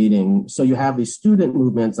officials weren't meeting. So you have these student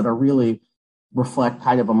movements that are really reflect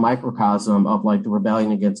kind of a microcosm of like the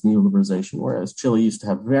rebellion against neoliberalization, whereas Chile used to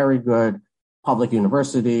have very good public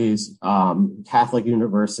universities, Catholic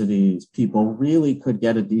universities. People really could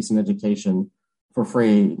get a decent education for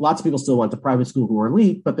free. Lots of people still went to private school who were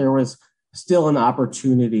elite, but there was still an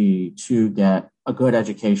opportunity to get a good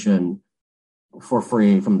education for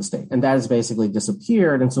free from the state. And that has basically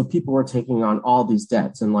disappeared. And so people were taking on all these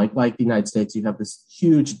debts. And like the United States, you have this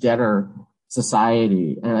huge debtor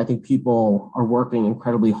society. And I think people are working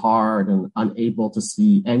incredibly hard and unable to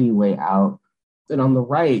see any way out. And on the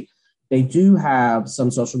right, they do have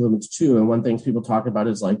some social movements too. And one thing people talk about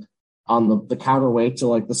is like on the counterweight to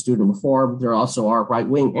like the student reform, there also are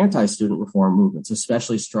right-wing anti-student reform movements,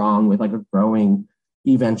 especially strong with like a growing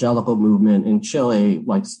evangelical movement in Chile,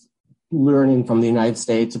 like learning from the United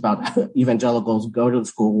States about evangelicals go to the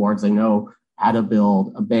school wards, they know how to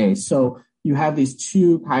build a base. So you have these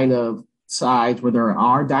two kind of sides where there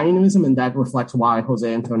are dynamism, and that reflects why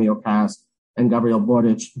Jose Antonio Cast and Gabriel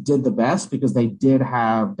Boric did the best, because they did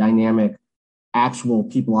have dynamic, actual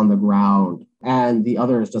people on the ground, and the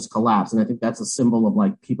others just collapsed. And I think that's a symbol of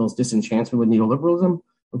like people's disenchantment with neoliberalism.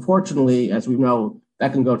 Unfortunately, as we know,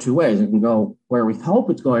 that can go two ways. It can go where we hope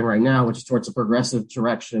it's going right now, which is towards a progressive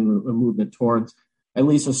direction, a movement towards at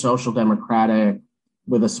least a social democratic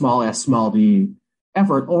with a small s, small d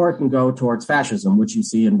effort, or it can go towards fascism, which you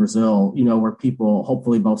see in Brazil, where people,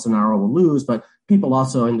 hopefully Bolsonaro will lose, but people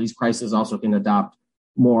also in these crises also can adopt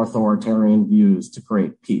more authoritarian views to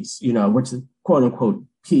create peace, which is quote unquote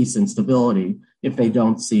peace and stability if they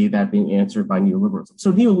don't see that being answered by neoliberalism.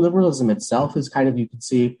 So neoliberalism itself is kind of, you can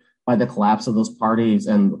see by the collapse of those parties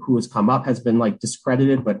and who has come up has been like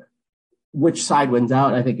discredited, but which side wins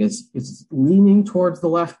out, I think is leaning towards the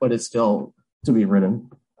left, but it's still to be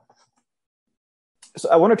written. So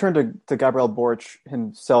I want to turn to Gabriel Boric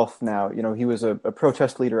himself now. He was a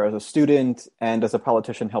protest leader as a student and as a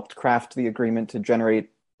politician helped craft the agreement to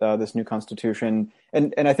generate this new constitution.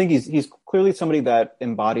 And I think he's clearly somebody that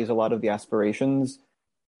embodies a lot of the aspirations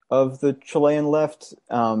of the Chilean left,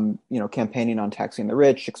 campaigning on taxing the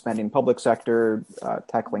rich, expanding public sector,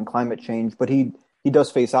 tackling climate change. But he does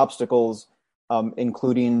face obstacles,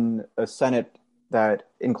 including a Senate that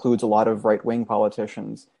includes a lot of right-wing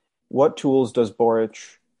politicians. What tools does Boric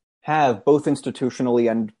have, both institutionally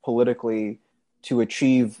and politically, to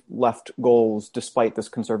achieve left goals despite this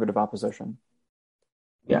conservative opposition?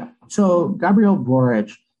 Yeah. So Gabriel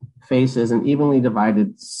Boric faces an evenly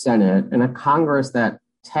divided Senate and a Congress that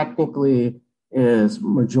technically is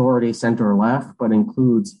majority center-left, but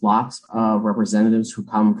includes lots of representatives who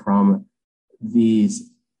come from these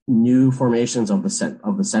new formations of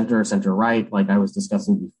the center-right, like I was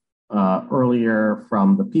discussing earlier,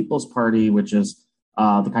 from the People's Party, which is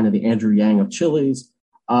the Andrew Yang of Chile's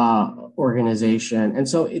organization. And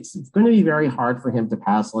so it's going to be very hard for him to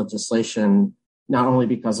pass legislation, not only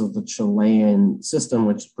because of the Chilean system,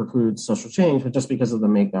 which precludes social change, but just because of the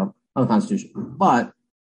makeup of the Constitution. But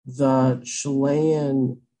the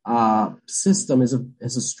Chilean system is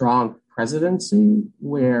a strong presidency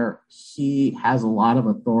where he has a lot of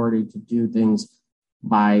authority to do things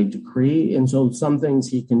by decree. And so some things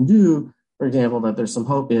he can do, for example, that there's some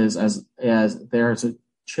hope is as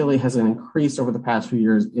Chile has increased over the past few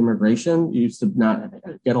years immigration. You used to not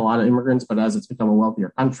get a lot of immigrants, but as it's become a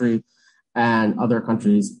wealthier country, and other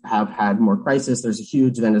countries have had more crisis. There's a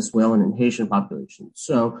huge Venezuelan and Haitian population.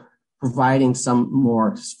 So providing some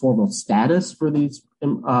more formal status for these,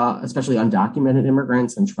 especially undocumented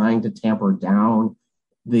immigrants, and trying to tamper down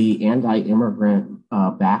the anti-immigrant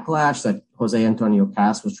backlash that Jose Antonio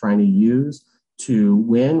Cast was trying to use to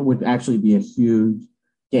win would actually be a huge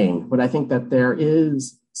gain. But I think that there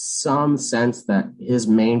is some sense that his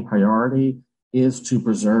main priority is to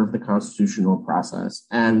preserve the constitutional process,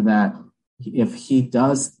 and that if he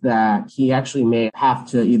does that, he actually may have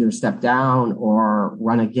to either step down or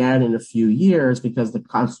run again in a few years, because the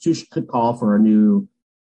Constitution could call for a new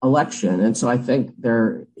election. And so I think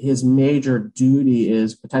his major duty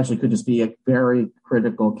is potentially could just be a very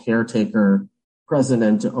critical caretaker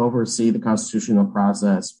president to oversee the constitutional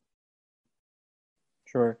process.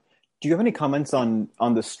 Sure. Do you have any comments on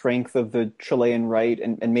the strength of the Chilean right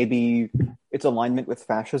and maybe its alignment with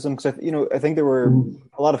fascism? Because I think there were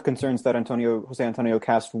a lot of concerns that Jose Antonio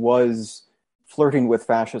Cast was flirting with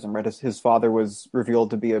fascism. Right, his father was revealed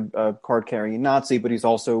to be a card-carrying Nazi, but he's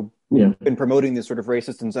also been promoting these sort of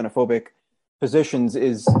racist and xenophobic positions.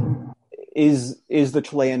 Is the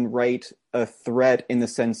Chilean right a threat in the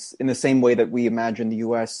same way that we imagine the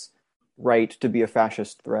U.S. right to be a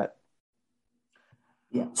fascist threat?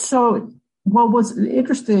 Yeah. So what was an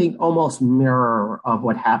interesting almost mirror of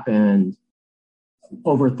what happened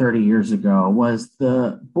over 30 years ago was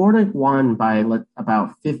the Boric won by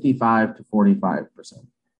about 55 to 45%.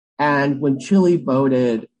 And when Chile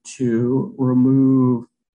voted to remove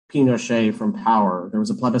Pinochet from power, there was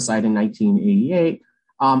a plebiscite in 1988.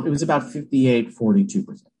 It was about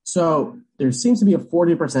 42%. So there seems to be a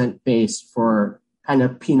 40% base for kind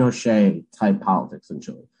of Pinochet type politics in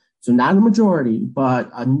Chile. So not a majority,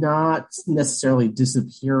 but a not necessarily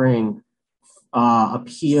disappearing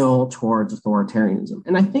appeal towards authoritarianism.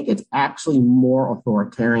 And I think it's actually more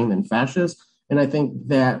authoritarian than fascist. And I think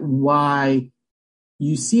that why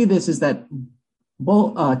you see this is that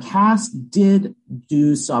Cast did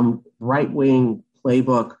do some right-wing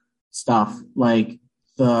playbook stuff, like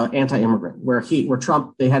the anti-immigrant, where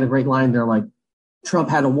Trump, they had a great line. They're like, Trump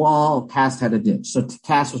had a wall, Cast had a ditch. So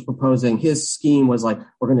Cast was proposing, his scheme was like,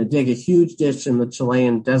 we're going to dig a huge ditch in the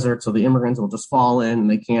Chilean desert so the immigrants will just fall in and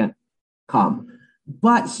they can't come.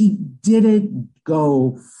 But he didn't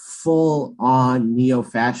go full on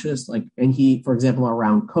neo-fascist. And he, for example,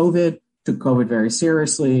 around COVID, took COVID very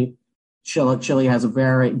seriously. Chile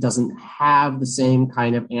doesn't have the same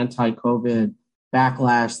kind of anti-COVID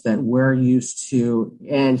backlash that we're used to.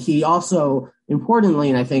 And he also, importantly,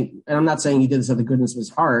 and I'm not saying he did this out of the goodness of his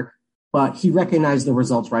heart, but he recognized the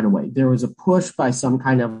results right away. There was a push by some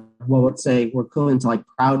kind of, let's say, we're equivalent to like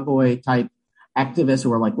Proud Boy type activists who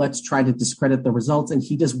were like, let's try to discredit the results. And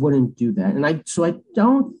he just wouldn't do that. And I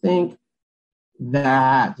don't think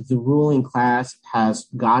that the ruling class has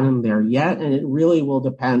gotten there yet. And it really will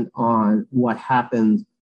depend on what happens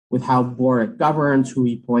with how Boric governs, who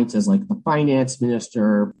he appoints as like the finance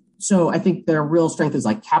minister. So I think their real strength is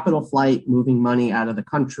like capital flight, moving money out of the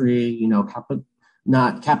country,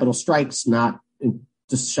 not capital strikes, not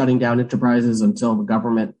just shutting down enterprises until the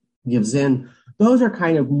government gives in. Those are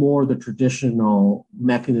kind of more the traditional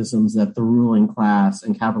mechanisms that the ruling class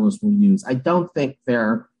and capitalists will use. I don't think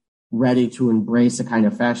they're ready to embrace a kind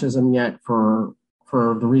of fascism yet for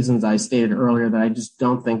the reasons I stated earlier, that I just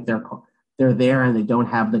don't think they're there and they don't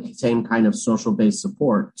have the same kind of social-based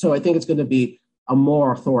support. So I think it's going to be a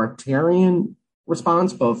more authoritarian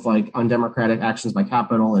response, both like undemocratic actions by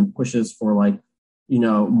capital and pushes for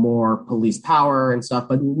more police power and stuff,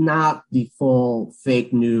 but not the full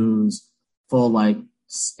fake news, full like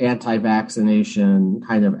anti-vaccination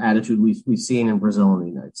kind of attitude we've seen in Brazil and the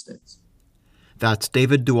United States. That's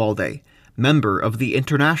David Dualde, member of the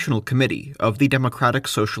International Committee of the Democratic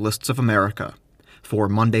Socialists of America. For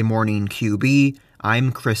Monday Morning QB,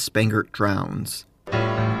 I'm Chris Spangert-Drowns.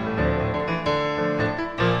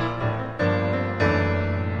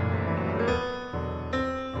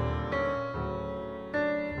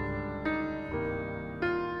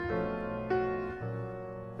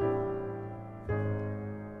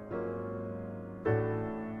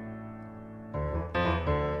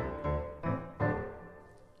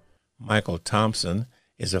 Michael Thompson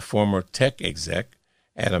is a former tech exec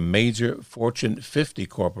at a major Fortune 50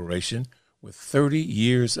 corporation with 30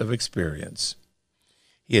 years of experience.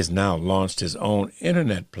 He has now launched his own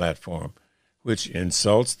internet platform, which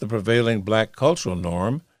insults the prevailing black cultural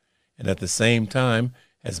norm and at the same time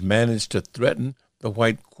has managed to threaten the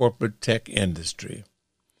white corporate tech industry.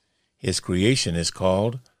 His creation is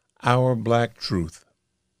called Our Black Truth.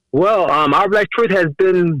 Well, Our Black Truth has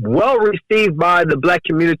been well received by the black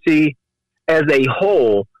community as a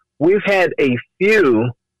whole. we've had a few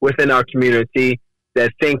within our community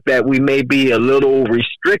that think that we may be a little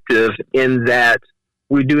restrictive in that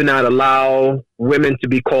we do not allow women to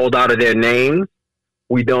be called out of their names.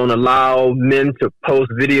 We don't allow men to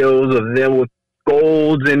post videos of them with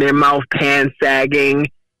golds in their mouth, pants sagging,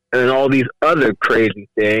 and all these other crazy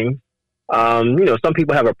things. Some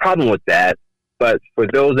people have a problem with that, but for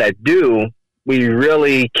those that do, we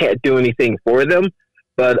really can't do anything for them.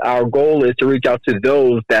 But our goal is to reach out to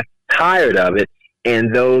those that's tired of it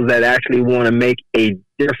and those that actually want to make a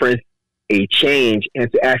difference, a change,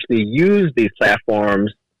 and to actually use these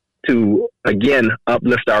platforms to, again,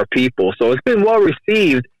 uplift our people. So it's been well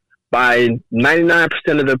received by 99%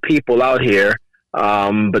 of the people out here.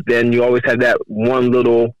 But then you always have that one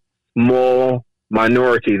little small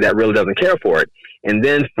minority that really doesn't care for it. And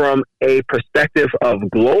then from a perspective of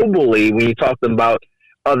globally, when you talk about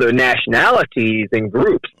other nationalities and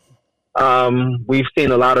groups, we've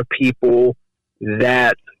seen a lot of people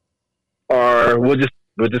that are, we'll just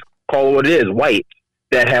call it what it is, white,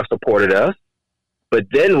 that have supported us. But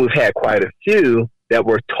then we've had quite a few that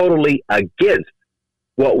were totally against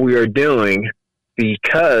what we are doing,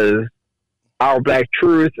 because our Black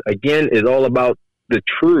truth, again, is all about the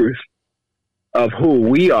truth of who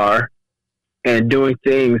we are and doing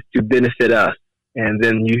things to benefit us. And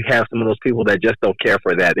then you have some of those people that just don't care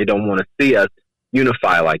for that. They don't want to see us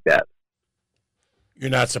unify like that. You're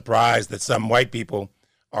not surprised that some white people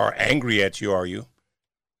are angry at you, are you?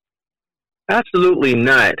 Absolutely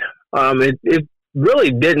not. It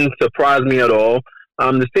really didn't surprise me at all.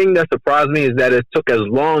 The thing that surprised me is that it took as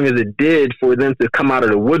long as it did for them to come out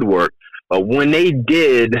of the woodwork. But when they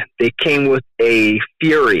did, they came with a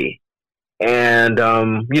fury. And,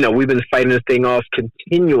 we've been fighting this thing off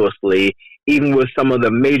continuously, even with some of the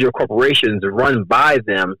major corporations run by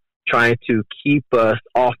them, trying to keep us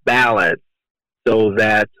off balance so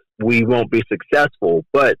that we won't be successful.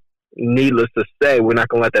 But needless to say, we're not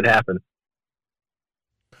going to let that happen.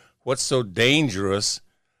 What's so dangerous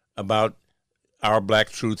about our Black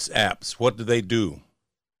Truths apps? What do they do?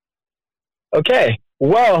 Okay.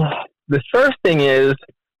 Well, the first thing is,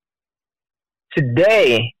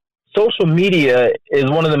 today, social media is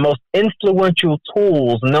one of the most influential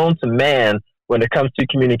tools known to man when it comes to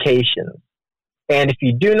communications. And if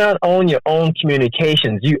you do not own your own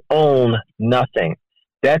communications, you own nothing.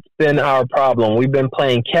 That's been our problem. We've been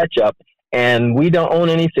playing catch up and we don't own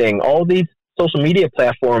anything. All these social media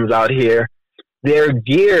platforms out here, they're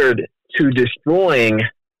geared to destroying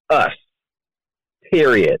us,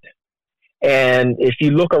 period. And if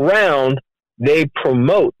you look around, they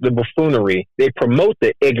promote the buffoonery, they promote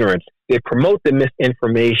the ignorance, they promote the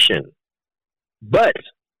misinformation. But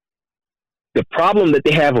the problem that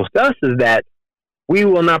they have with us is that we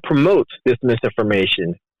will not promote this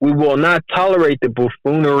misinformation. We will not tolerate the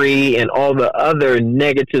buffoonery and all the other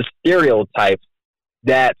negative stereotypes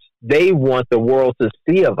that they want the world to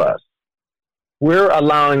see of us. We're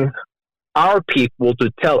allowing our people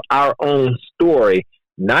to tell our own story,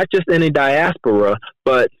 not just in the diaspora,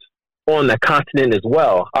 but on the continent as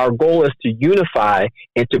well. Our goal is to unify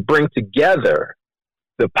and to bring together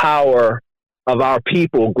the power of our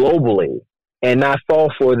people globally and not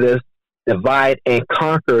fall for this divide and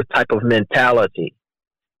conquer type of mentality.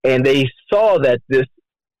 And they saw that this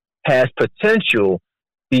has potential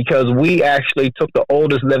because we actually took the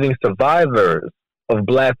oldest living survivors of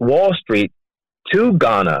Black Wall Street to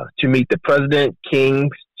Ghana to meet the president, kings,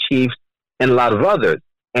 chiefs, and a lot of others.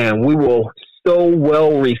 And we were so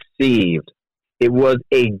well received. It was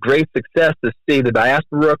a great success to see the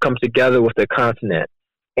diaspora come together with the continent.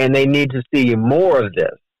 And they need to see more of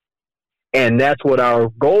this. And that's what our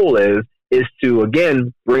goal is to,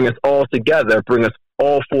 again, bring us all together, bring us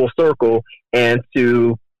all full circle, and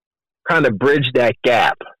to kind of bridge that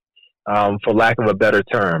gap, for lack of a better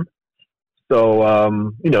term. So,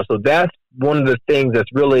 so that's one of the things that's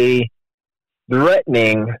really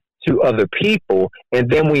threatening to other people. And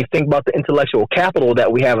then we think about the intellectual capital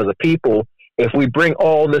that we have as a people. If we bring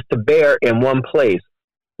all this to bear in one place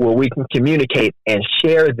where we can communicate and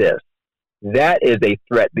share this, that is a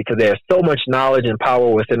threat because there's so much knowledge and power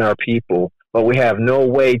within our people, but we have no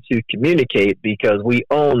way to communicate because we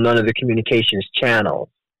own none of the communications channels.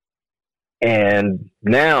 And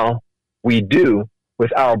now we do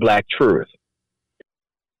with our Black truth.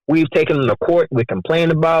 We've taken them to court, we complain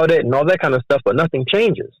about it and all that kind of stuff, but nothing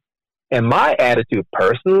changes. And my attitude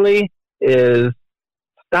personally is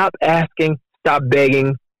stop asking, stop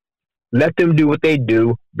begging, let them do what they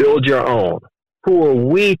do, build your own. Who are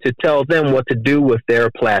we to tell them what to do with their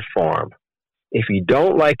platform? If you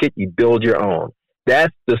don't like it, you build your own.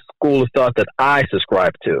 That's the school of thought that I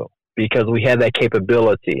subscribe to because we have that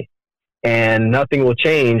capability. And nothing will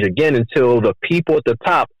change again until the people at the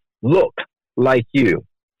top look like you,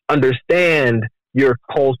 understand your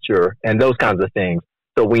culture and those kinds of things.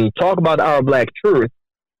 So when you talk about Our Black Truth,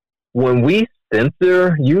 when we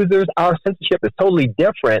censor users, our censorship is totally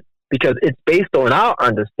different because it's based on our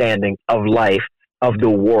understanding of life, of the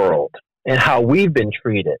world, and how we've been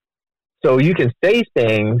treated. So you can say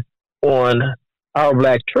things on Our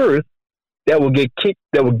Black Truth that will get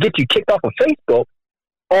you kicked off of Facebook,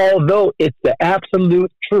 although it's the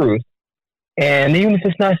absolute truth. And even if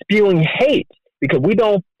it's not spewing hate, because we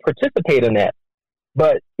don't participate in that.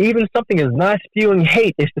 But even something is not spewing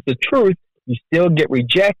hate, if it's the truth, you still get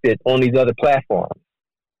rejected on these other platforms.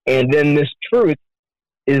 And then this truth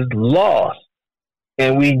is lost.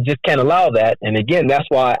 And we just can't allow that. And again, that's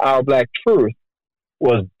why Our Black Truth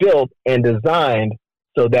was built and designed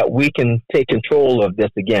so that we can take control of this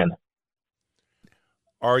again.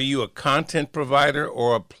 Are you a content provider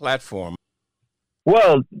or a platform?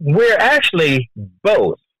 Well, we're actually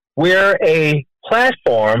both. We're a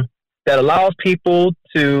platform that allows people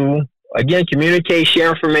to, again, communicate, share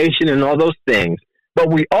information, and all those things.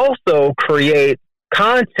 But we also create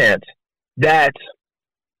content that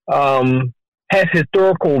has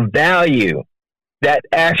historical value, that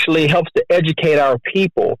actually helps to educate our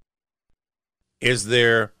people. Is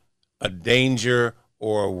there a danger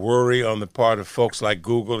or a worry on the part of folks like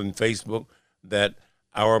Google and Facebook that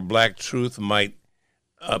Our Black Truth might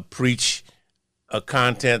preach a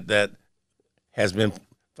content that has been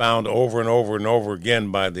found over and over and over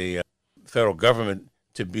again by the federal government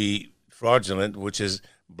to be fraudulent, which is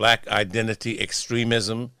black identity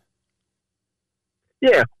extremism?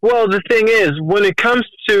 Yeah, well, the thing is, when it comes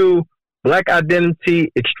to black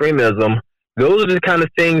identity extremism, those are the kind of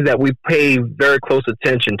things that we pay very close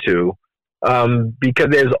attention to, because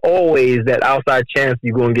there's always that outside chance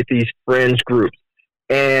you're going to get these fringe groups,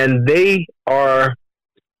 and they are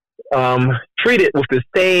treated with the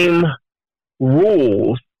same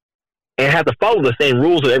rules and have to follow the same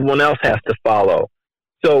rules that everyone else has to follow.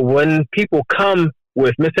 So when people come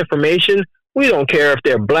with misinformation, we don't care if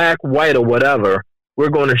they're black, white, or whatever. We're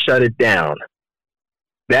going to shut it down.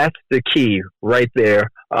 That's the key right there.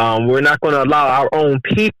 We're not going to allow our own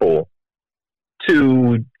people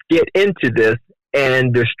to get into this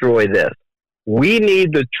and destroy this. We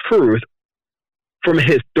need the truth from a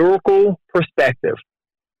historical perspective,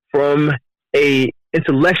 from a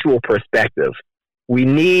intellectual perspective. We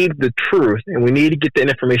need the truth, and we need to get the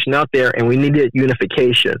information out there, and we need that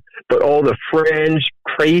unification. But all the fringe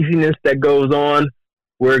craziness that goes on,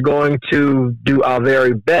 we're going to do our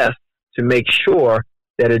very best to make sure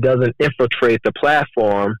that it doesn't infiltrate the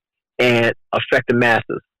platform and affect the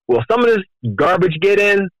masses. Will some of this garbage get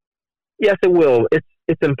in? Yes, it will.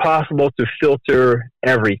 It's impossible to filter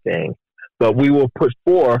everything, but we will put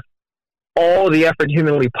forth all the effort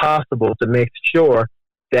humanly possible to make sure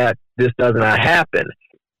that this does not happen.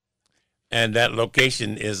 And that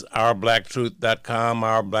location is ourblacktruth.com,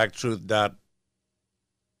 ourblacktruth.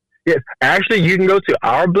 Yes, actually, you can go to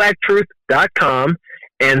ourblacktruth.com,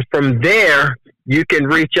 and from there, you can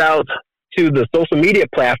reach out to the social media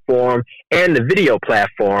platform and the video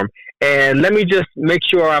platform. And let me just make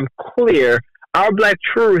sure I'm clear. Our Black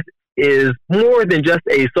Truth is more than just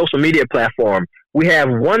a social media platform. We have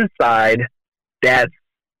one side that's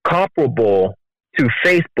comparable to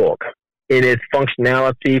Facebook in its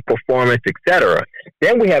functionality, performance, etc.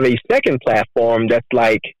 Then we have a second platform that's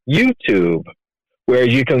like YouTube, where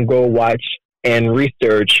you can go watch and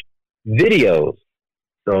research videos.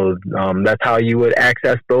 So that's how you would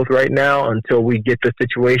access both right now until we get the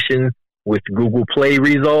situation with Google Play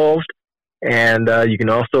resolved. And you can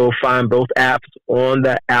also find both apps on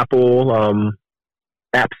the Apple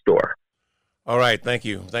App Store. All right. Thank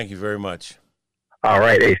you. Thank you very much. All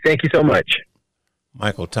right. Hey, thank you so much.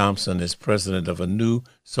 Michael Thompson is president of a new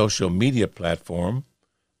social media platform,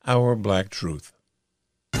 Our Black Truth.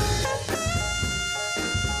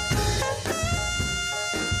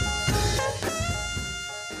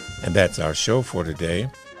 And that's our show for today.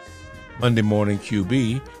 Monday Morning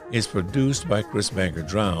QB is produced by Chris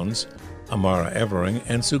Banker-Drowns, Amara Evering,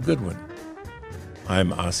 and Sue Goodwin.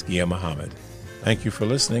 I'm Askia Muhammad. Thank you for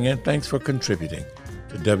listening, and thanks for contributing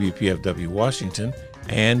to WPFW Washington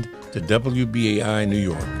and to WBAI New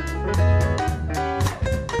York.